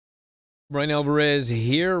Brian Alvarez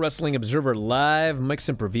here, Wrestling Observer Live. Mike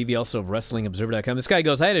Sempervive, also of WrestlingObserver.com. This guy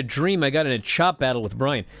goes, I had a dream I got in a chop battle with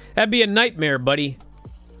Brian. That'd be a nightmare, buddy.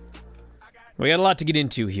 We got a lot to get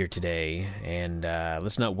into here today, and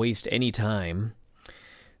let's not waste any time.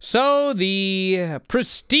 So, the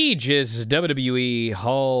prestigious WWE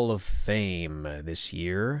Hall of Fame this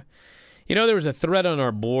year. You know, there was a thread on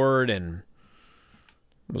our board, and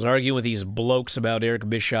I was arguing with these blokes about Eric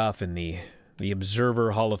Bischoff and the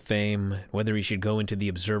Observer Hall of Fame, whether he should go into the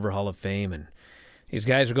Observer Hall of Fame, and these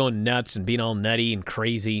guys are going nuts and being all nutty and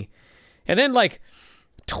crazy. And then, like,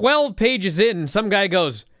 12 pages in, some guy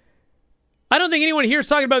goes, I don't think anyone here is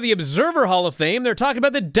talking about the Observer Hall of Fame. They're talking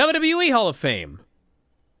about the WWE Hall of Fame.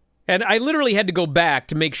 And I literally had to go back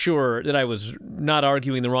to make sure that I was not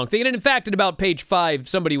arguing the wrong thing. And in fact, at about page 5,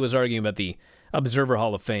 somebody was arguing about the Observer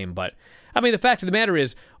Hall of Fame. But, I mean, the fact of the matter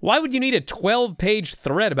is, why would you need a 12-page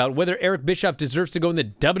thread about whether Eric Bischoff deserves to go in the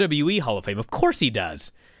WWE Hall of Fame? Of course he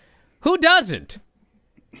does. Who doesn't?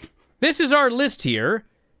 This is our list here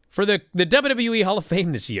for the WWE Hall of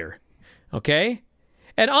Fame this year. Okay?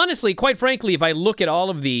 And honestly, quite frankly, if I look at all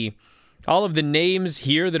of the names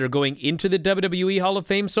here that are going into the WWE Hall of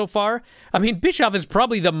Fame so far, I mean, Bischoff is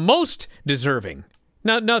probably the most deserving.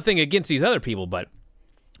 Now, nothing against these other people, but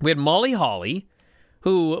we had Molly Holly,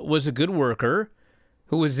 who was a good worker,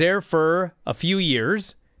 who was there for a few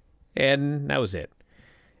years, and that was it.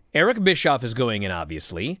 Eric Bischoff is going in,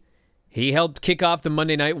 obviously. He helped kick off the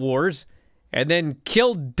Monday Night Wars, and then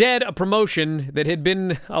killed dead a promotion that had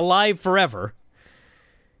been alive forever.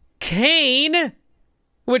 Kane,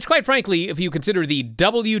 which, quite frankly, if you consider the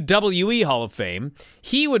WWE Hall of Fame,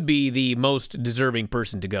 he would be the most deserving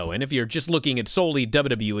person to go in if you're just looking at solely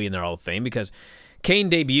WWE in their Hall of Fame, because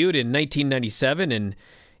Kane debuted in 1997, and,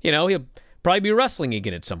 you know, he'll probably be wrestling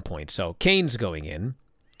again at some point, so Kane's going in.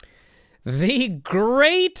 The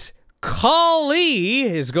great Khali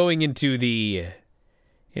is going into the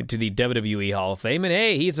WWE Hall of Fame, and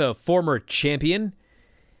hey, he's a former champion.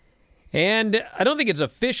 And I don't think it's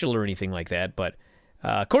official or anything like that, but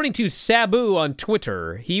according to Sabu on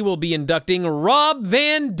Twitter, he will be inducting Rob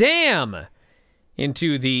Van Dam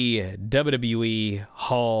into the WWE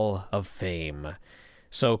Hall of Fame.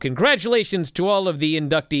 So congratulations to all of the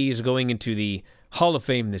inductees going into the Hall of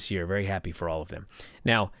Fame this year. Very happy for all of them.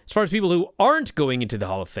 Now, as far as people who aren't going into the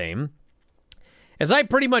Hall of Fame, as I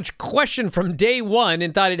pretty much questioned from day one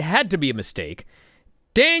and thought it had to be a mistake,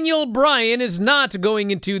 Daniel Bryan is not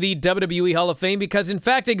going into the WWE Hall of Fame because, in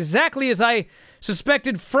fact, exactly as I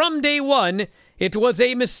suspected from day one, it was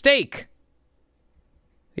a mistake.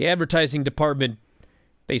 The advertising department,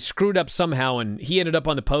 they screwed up somehow, and he ended up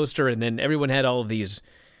on the poster, and then everyone had all of these.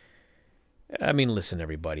 I mean, listen,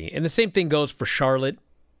 everybody. And the same thing goes for Charlotte,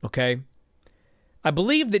 okay? I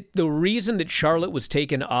believe that the reason that Charlotte was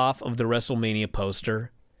taken off of the WrestleMania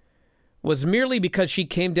poster was merely because she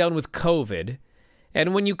came down with COVID.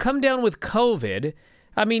 And when you come down with COVID,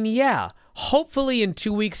 I mean, yeah, hopefully in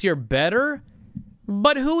 2 weeks you're better,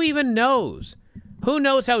 but who even knows? Who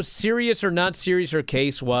knows how serious or not serious her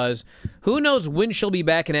case was? Who knows when she'll be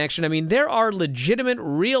back in action? I mean, there are legitimate,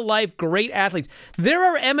 real-life, great athletes. There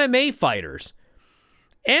are MMA fighters.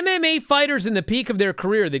 MMA fighters in the peak of their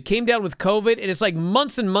career that came down with COVID, and it's like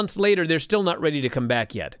months and months later, they're still not ready to come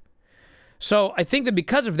back yet. So I think that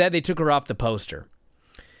because of that, they took her off the poster.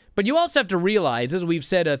 But you also have to realize, as we've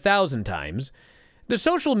said 1,000 times, the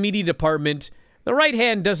social media department, the right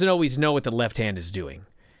hand doesn't always know what the left hand is doing.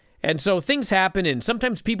 And so things happen, and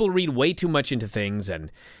sometimes people read way too much into things,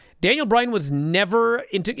 and Daniel Bryan was never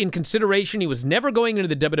in consideration. He was never going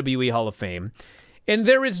into the WWE Hall of Fame, and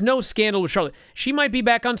there is no scandal with Charlotte. She might be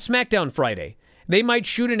back on SmackDown Friday. They might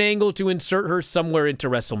shoot an angle to insert her somewhere into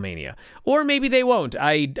WrestleMania. Or maybe they won't.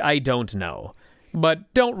 I don't know.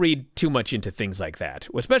 But don't read too much into things like that,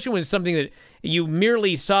 especially when it's something that you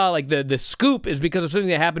merely saw, like the scoop is because of something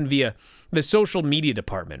that happened via the social media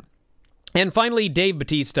department. And finally, Dave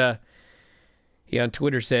Bautista, he on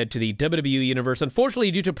Twitter said to the WWE Universe,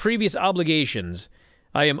 unfortunately, due to previous obligations,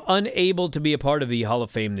 I am unable to be a part of the Hall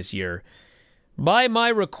of Fame this year. By my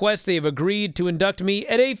request, they have agreed to induct me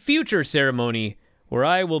at a future ceremony where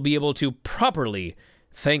I will be able to properly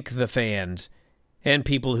thank the fans and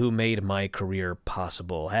people who made my career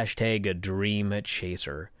possible. Hashtag a dream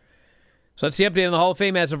chaser. So that's the update on the Hall of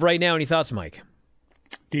Fame as of right now. Any thoughts, Mike?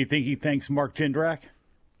 Do you think he thanks Mark Jindrak?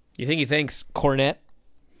 You think he thanks Cornette?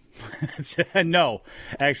 No,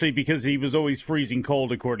 actually, because he was always freezing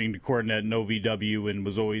cold, according to Cornette and OVW, and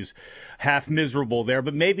was always half miserable there.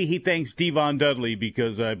 But maybe he thanks Devon Dudley,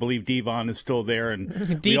 because I believe Devon is still there.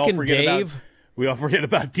 And Deacon Dave. We all forget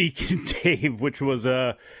about Deacon Dave, which was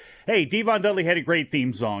Hey, Devon Dudley had a great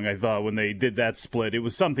theme song, I thought, when they did that split. It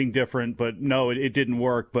was something different, but no, it didn't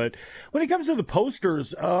work. But when it comes to the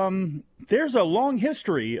posters, there's a long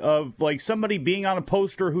history of, like, somebody being on a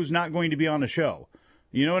poster who's not going to be on a show.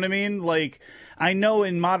 You know what I mean? Like, I know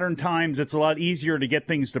in modern times it's a lot easier to get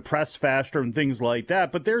things to press faster and things like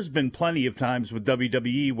that, but there's been plenty of times with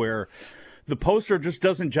WWE where the poster just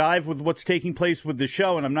doesn't jive with what's taking place with the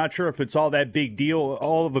show, and I'm not sure if it's all of a big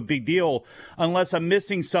deal, unless I'm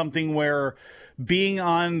missing something where being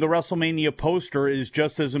on the WrestleMania poster is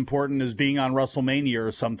just as important as being on WrestleMania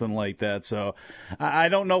or something like that. So I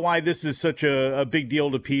don't know why this is such a big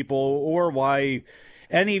deal to people, or why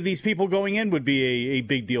any of these people going in would be a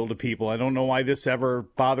big deal to people. I don't know why this ever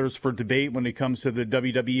bothers for debate when it comes to the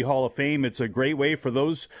WWE Hall of Fame. It's a great way for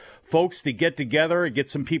those folks to get together, get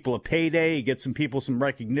some people a payday, get some people some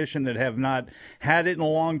recognition that have not had it in a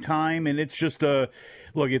long time. And it's just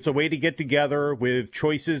it's a way to get together with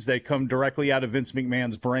choices that come directly out of Vince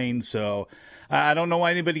McMahon's brain. So I don't know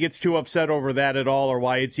why anybody gets too upset over that at all, or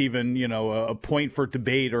why it's even, a point for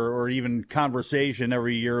debate or even conversation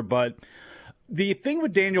every year. But the thing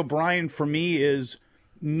with Daniel Bryan for me is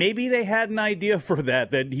maybe they had an idea for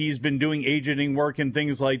that he's been doing agenting work and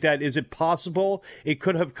things like that. Is it possible it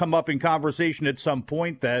could have come up in conversation at some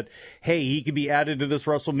point that, hey, he could be added to this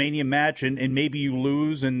WrestleMania match and maybe you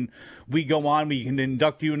lose and we go on, we can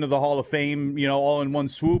induct you into the Hall of Fame, all in one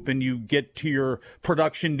swoop, and you get to your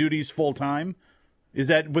production duties full time? Is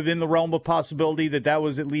that within the realm of possibility that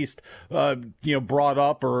was at least, brought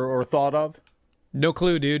up or thought of? No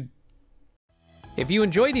clue, dude. If you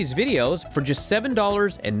enjoy these videos, for just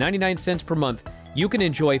 $7.99 per month, you can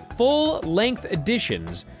enjoy full-length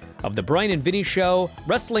editions of The Bryan and Vinny Show,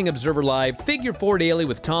 Wrestling Observer Live, Figure 4 Daily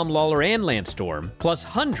with Tom Lawler and Lance Storm, plus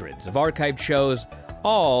hundreds of archived shows,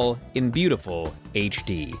 all in beautiful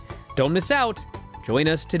HD. Don't miss out. Join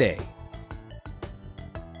us today.